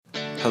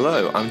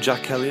Hello, I'm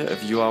Jack Elliott of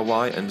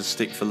URY and a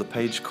stick for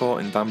LePage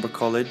Court in Bamburgh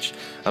College,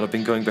 and I've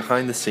been going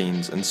behind the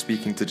scenes and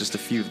speaking to just a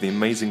few of the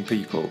amazing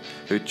people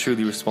who are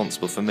truly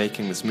responsible for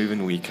making this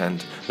moving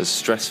weekend as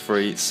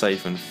stress-free,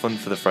 safe and fun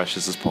for the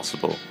freshers as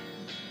possible.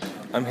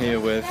 I'm here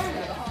with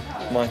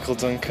Michael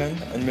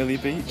Duncan and Millie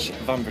Beach,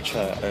 Bamburgh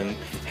Chair and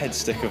Head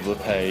Stick of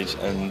LePage,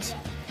 and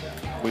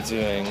we're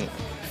doing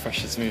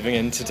freshers moving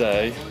in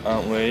today,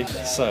 aren't we?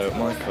 So,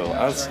 Michael,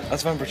 as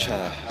Bamburgh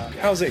Chair,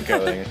 how's it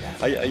going?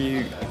 Are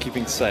you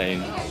keeping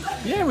sane?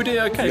 Yeah, we're doing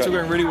okay. It's all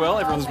going really well.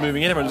 Everyone's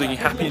moving in, everyone's looking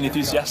happy and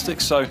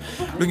enthusiastic, so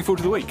looking forward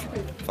to the week.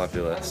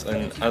 Fabulous.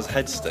 And as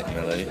Head Stick,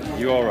 Millie,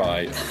 you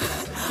alright?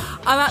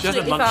 I'm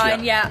absolutely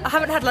fine, yet. yeah. I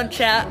haven't had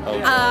lunch yet.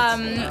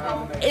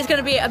 It's going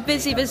to be a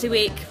busy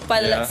week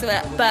by the looks of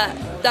it, but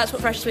that's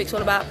what Freshers Week's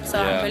all about, so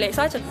I'm really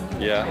excited.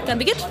 Yeah. Going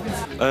to be good.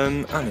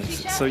 Annie,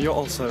 so you're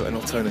also an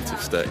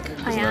alternative stick,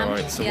 isn't that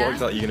right? So what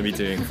exactly are you going to be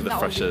doing for the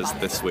freshers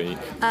this week?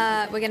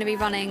 We're going to be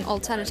running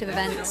alternative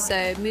events,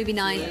 so movie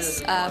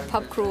nights,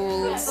 pub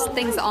crawls,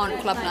 things that aren't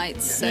club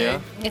nights.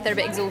 So if they're a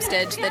bit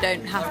exhausted, they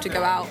don't have to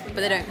go out, but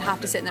they don't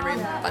have to sit in their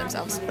room by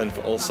themselves. And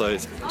also,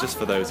 it's just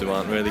for those who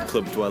aren't really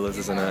club dwellers,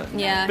 isn't it?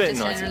 Yeah, bit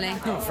just nice. generally.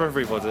 Not for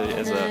everybody,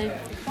 is it?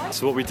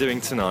 So what are we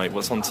doing tonight?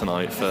 What's on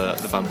tonight for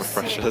the Bamburgh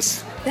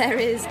freshers? There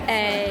is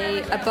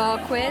a bar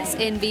quiz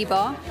in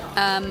V-Bar.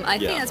 I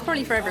think that's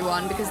probably for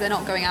everyone because they're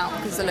not going out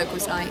because it's a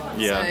locals night.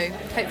 Yeah. So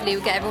hopefully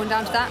we'll get everyone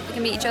down to that. We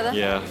can meet each other.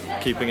 Yeah,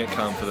 keeping it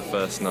calm for the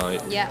first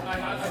night. Yeah.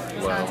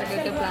 Sounds like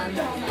a good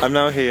plan. I'm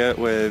now here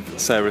with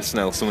Sarah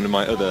Snell, some of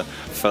my other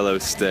fellow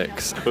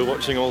sticks. We're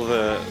watching all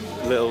the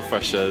little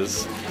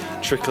freshers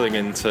trickling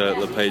into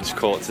LePage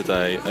Court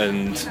today,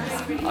 and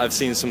I've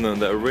seen some of them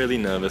that are really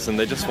nervous and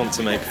they just want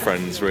to make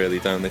friends, really,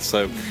 don't they?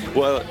 So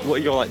what are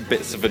your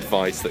bits of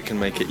advice that can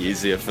make it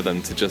easier for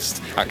them to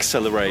just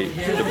accelerate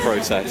the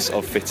process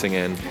of fitting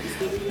in?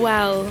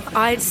 Well,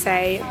 I'd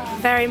say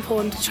very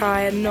important to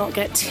try and not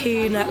get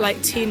too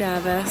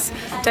nervous.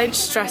 Don't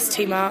stress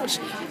too much.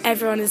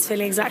 Everyone is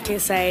feeling exactly the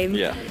same.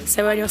 Yeah.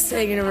 So when you're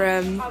sitting in a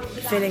room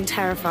feeling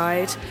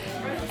terrified,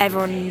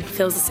 everyone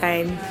feels the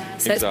same.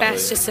 So It's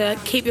best just to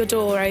keep your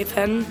door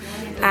open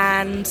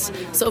and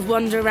sort of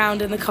wander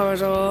around in the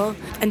corridor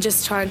and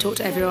just try and talk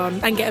to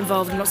everyone and get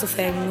involved in lots of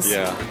things.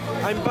 Yeah.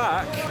 I'm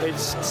back.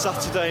 It's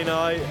Saturday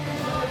night,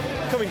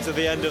 coming to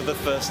the end of the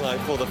first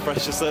night for the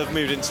freshers that have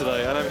moved in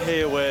today, and I'm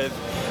here with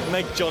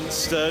Meg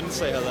Johnston.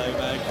 Say hello,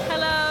 Meg.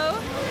 Hello.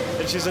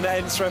 And she's an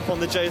ENTS rep on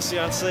the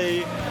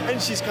JCRC,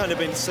 and she's kind of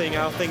been seeing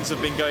how things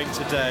have been going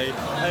today.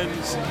 And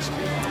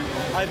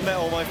I've met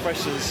all my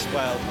freshers,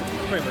 well,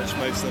 pretty much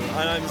most of them,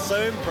 and I'm so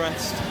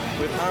impressed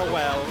with how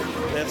well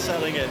they're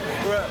settling in.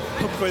 We're at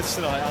pub quiz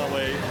tonight, aren't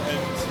we?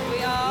 And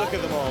we are. Look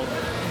at them all.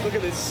 Look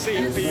at this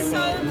sea of people.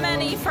 So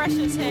many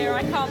freshers here,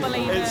 I can't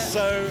believe it. It's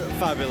so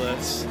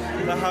fabulous.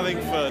 They're having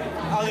fun.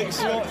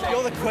 Alex,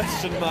 you're the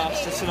question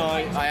master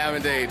tonight. I am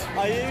indeed.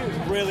 Are you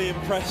really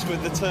impressed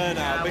with the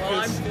turnout?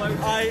 Because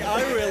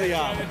I really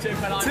am.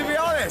 To be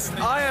honest,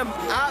 I am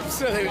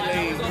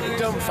absolutely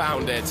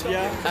dumbfounded.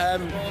 Yeah.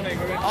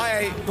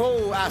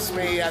 Paul asked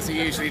me, as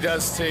he usually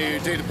does, to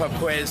do the pub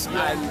quiz, and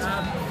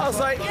I was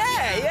like,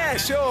 yeah,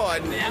 sure,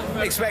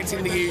 and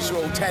expecting the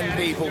usual 10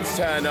 people to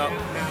turn up,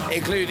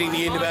 including the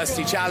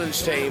University Challenge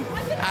team,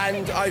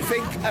 and I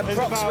think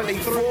approximately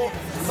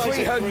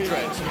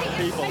 300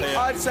 people here.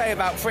 I'd say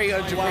about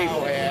 300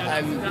 people here,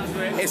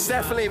 and it's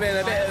definitely been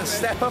a bit of a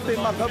step up in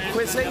my pub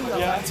quizzing.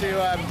 I've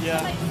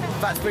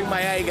had to bring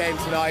my A game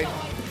tonight.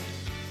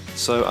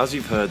 So, as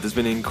you've heard, there's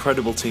been an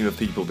incredible team of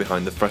people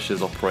behind the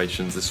freshers'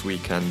 operations this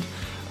weekend,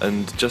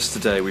 and just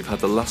today we've had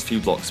the last few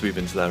blocks move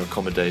into their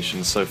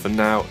accommodation. So for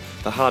now,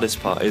 the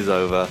hardest part is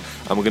over,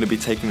 and we're going to be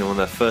taking them on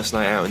their first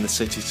night out in the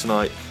city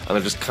tonight, and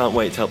I just can't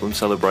wait to help them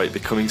celebrate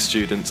becoming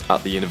students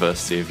at the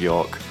University of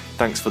York.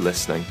 Thanks for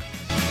listening.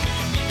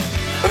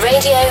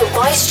 Radio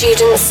by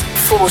students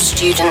for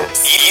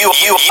students.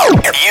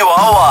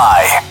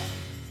 URY.